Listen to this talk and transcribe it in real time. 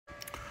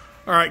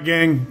All right,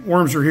 gang,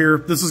 Worms are here.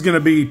 This is going to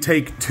be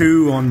take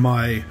 2 on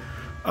my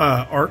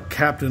Arc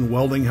Captain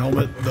welding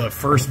helmet. The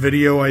first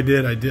video I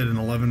did an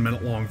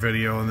 11-minute long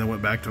video and then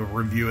went back to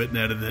review it and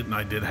edit it, and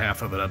I did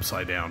half of it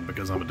upside down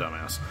because I'm a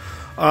dumbass.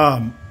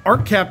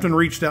 Arc Captain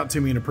reached out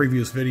to me in a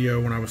previous video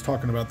when I was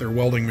talking about their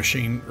welding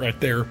machine right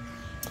there,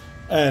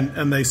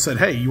 and they said,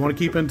 hey, you want to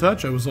keep in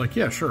touch? I was like,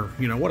 yeah, sure,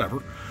 you know,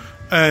 whatever.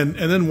 And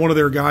then one of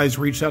their guys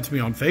reached out to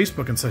me on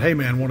Facebook and said, hey,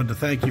 man, wanted to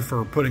thank you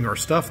for putting our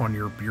stuff on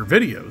your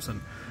videos.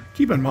 And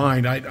keep in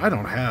mind, I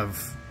don't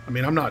have, I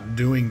mean, I'm not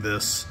doing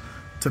this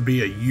to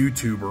be a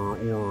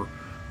YouTuber or,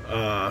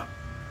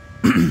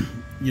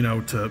 you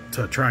know,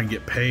 to try and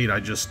get paid.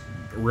 I just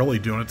really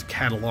doing it to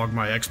catalog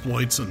my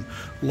exploits and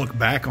look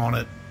back on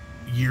it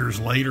years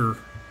later,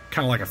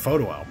 kind of like a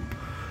photo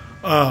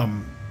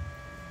album.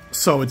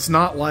 So it's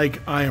not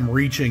like I am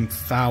reaching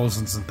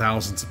thousands and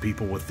thousands of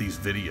people with these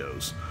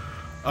videos.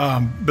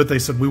 But they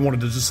said, we wanted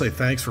to just say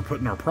thanks for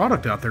putting our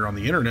product out there on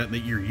the internet and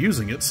that you're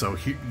using it, so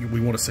we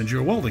want to send you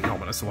a welding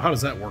helmet. I said, well, how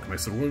does that work? And they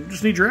said, well, we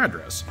just need your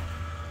address.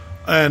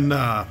 And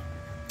I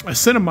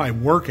sent them my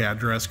work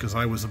address because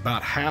I was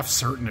about half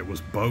certain it was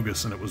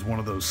bogus and it was one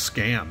of those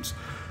scams.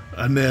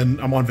 And then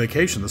I'm on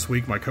vacation this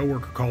week. My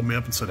coworker called me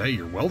up and said, hey,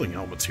 your welding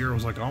helmet's here. I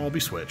was like, oh, I'll be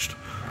switched.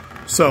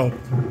 So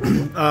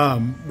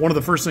one of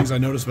the first things I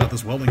noticed about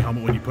this welding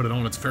helmet when you put it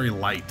on, it's very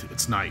light.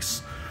 It's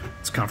nice.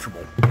 It's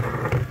comfortable.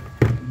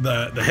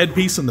 The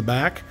headpiece in the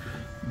back,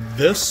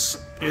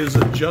 this is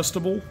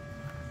adjustable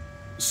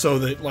so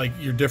that like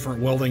your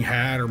different welding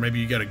hat, or maybe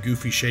you got a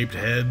goofy shaped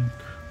head,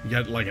 you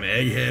got like an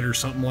egg head or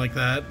something like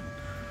that.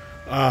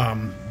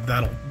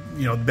 That'll,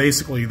 you know,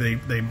 basically they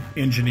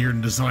engineered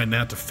and designed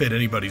that to fit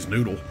anybody's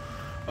noodle.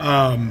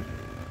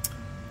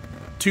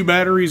 2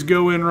 batteries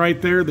go in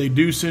right there. They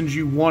do send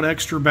you 1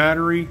 extra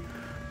battery.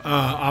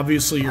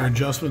 Obviously your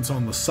adjustments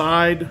on the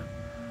side.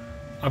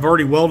 I've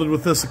already welded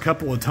with this a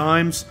couple of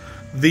times.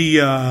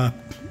 The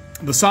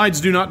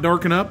sides do not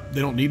darken up. They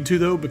don't need to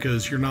though,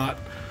 because you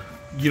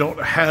don't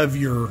have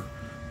your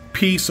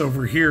piece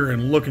over here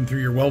and looking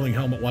through your welding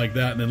helmet like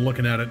that and then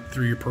looking at it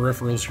through your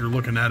peripherals. You're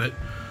looking at it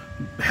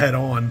head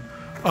on.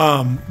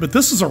 But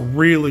this is a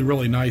really,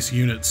 really nice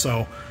unit.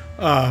 So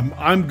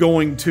I'm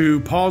going to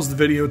pause the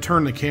video,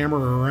 turn the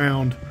camera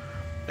around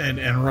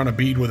and run a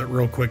bead with it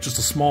real quick, just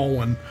a small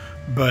one.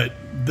 But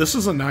this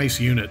is a nice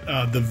unit.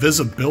 The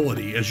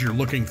visibility as you're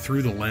looking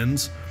through the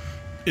lens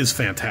is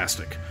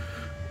fantastic.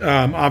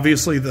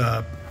 Obviously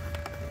the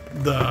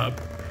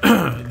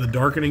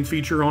darkening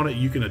feature on it,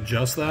 you can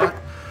adjust that,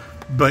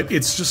 but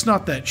it's just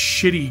not that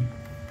shitty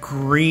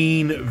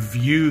green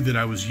view that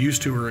I was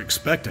used to or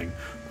expecting.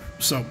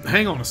 So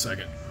hang on a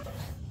second.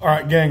 All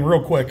right, gang,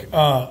 real quick.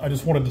 I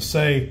just wanted to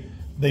say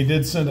they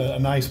did send a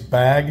nice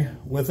bag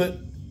with it.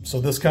 So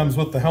this comes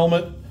with the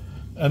helmet,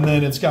 and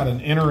then it's got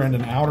an inner and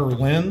an outer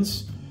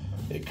lens.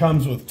 It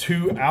comes with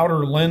 2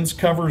 outer lens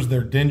covers.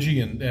 They're dingy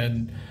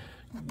and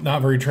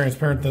not very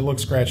transparent. They look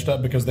scratched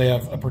up because they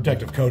have a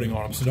protective coating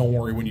on them. So don't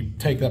worry, when you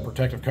take that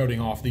protective coating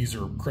off, these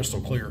are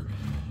crystal clear.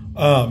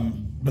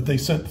 But they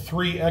sent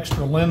 3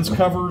 extra lens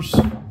covers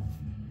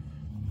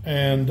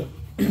and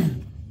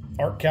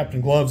Arc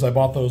Captain gloves. I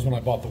bought those when I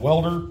bought the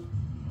welder.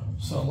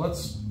 So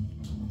let's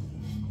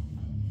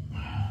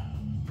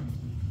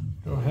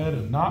go ahead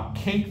and not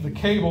kink the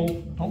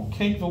cable. Don't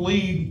kink the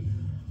lead.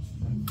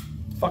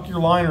 Fuck your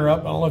liner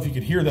up. I don't know if you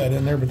could hear that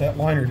in there, but that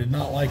liner did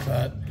not like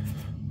that.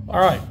 All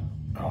right.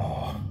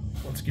 Oh,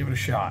 let's give it a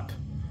shot.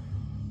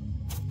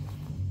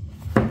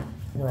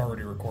 We're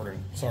already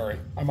recording. Sorry.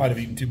 I might have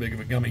eaten too big of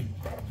a gummy.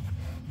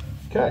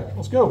 Okay,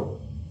 let's go.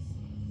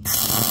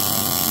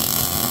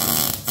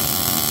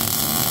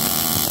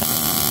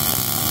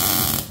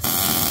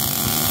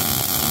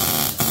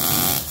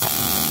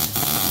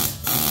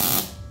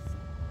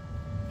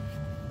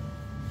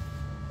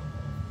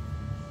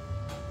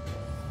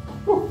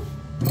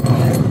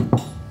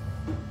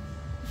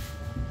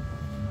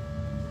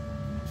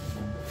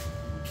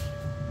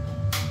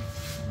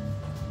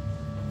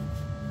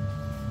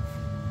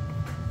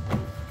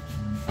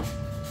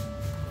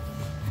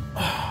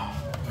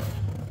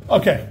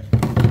 Okay.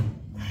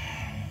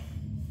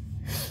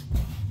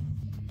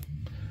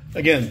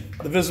 Again,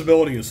 the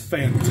visibility is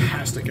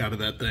fantastic out of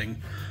that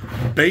thing.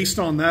 Based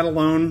on that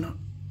alone,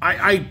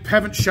 I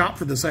haven't shopped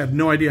for this. I have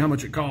no idea how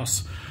much it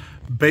costs.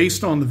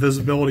 Based on the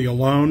visibility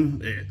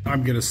alone,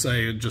 I'm going to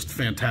say just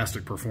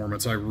fantastic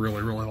performance. I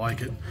really, really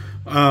like it.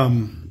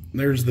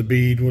 There's the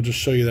bead. We'll just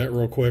show you that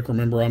real quick.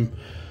 Remember, I'm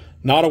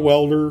not a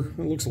welder.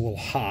 It looks a little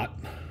hot.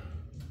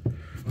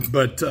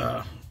 But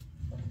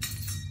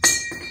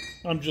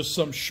I'm just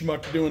some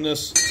schmuck doing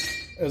this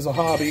as a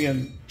hobby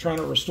and trying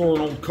to restore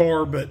an old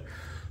car. But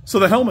so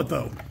the helmet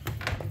though,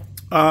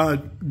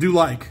 buy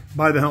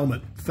the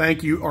helmet.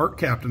 Thank you, Arc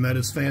Captain. That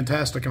is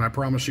fantastic, and I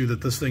promise you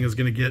that this thing is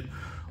going to get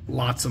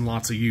lots and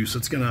lots of use.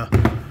 It's gonna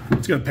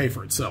pay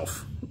for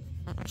itself.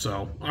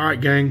 So, all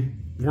right, gang,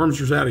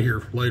 Wormsers out of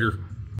here. Later.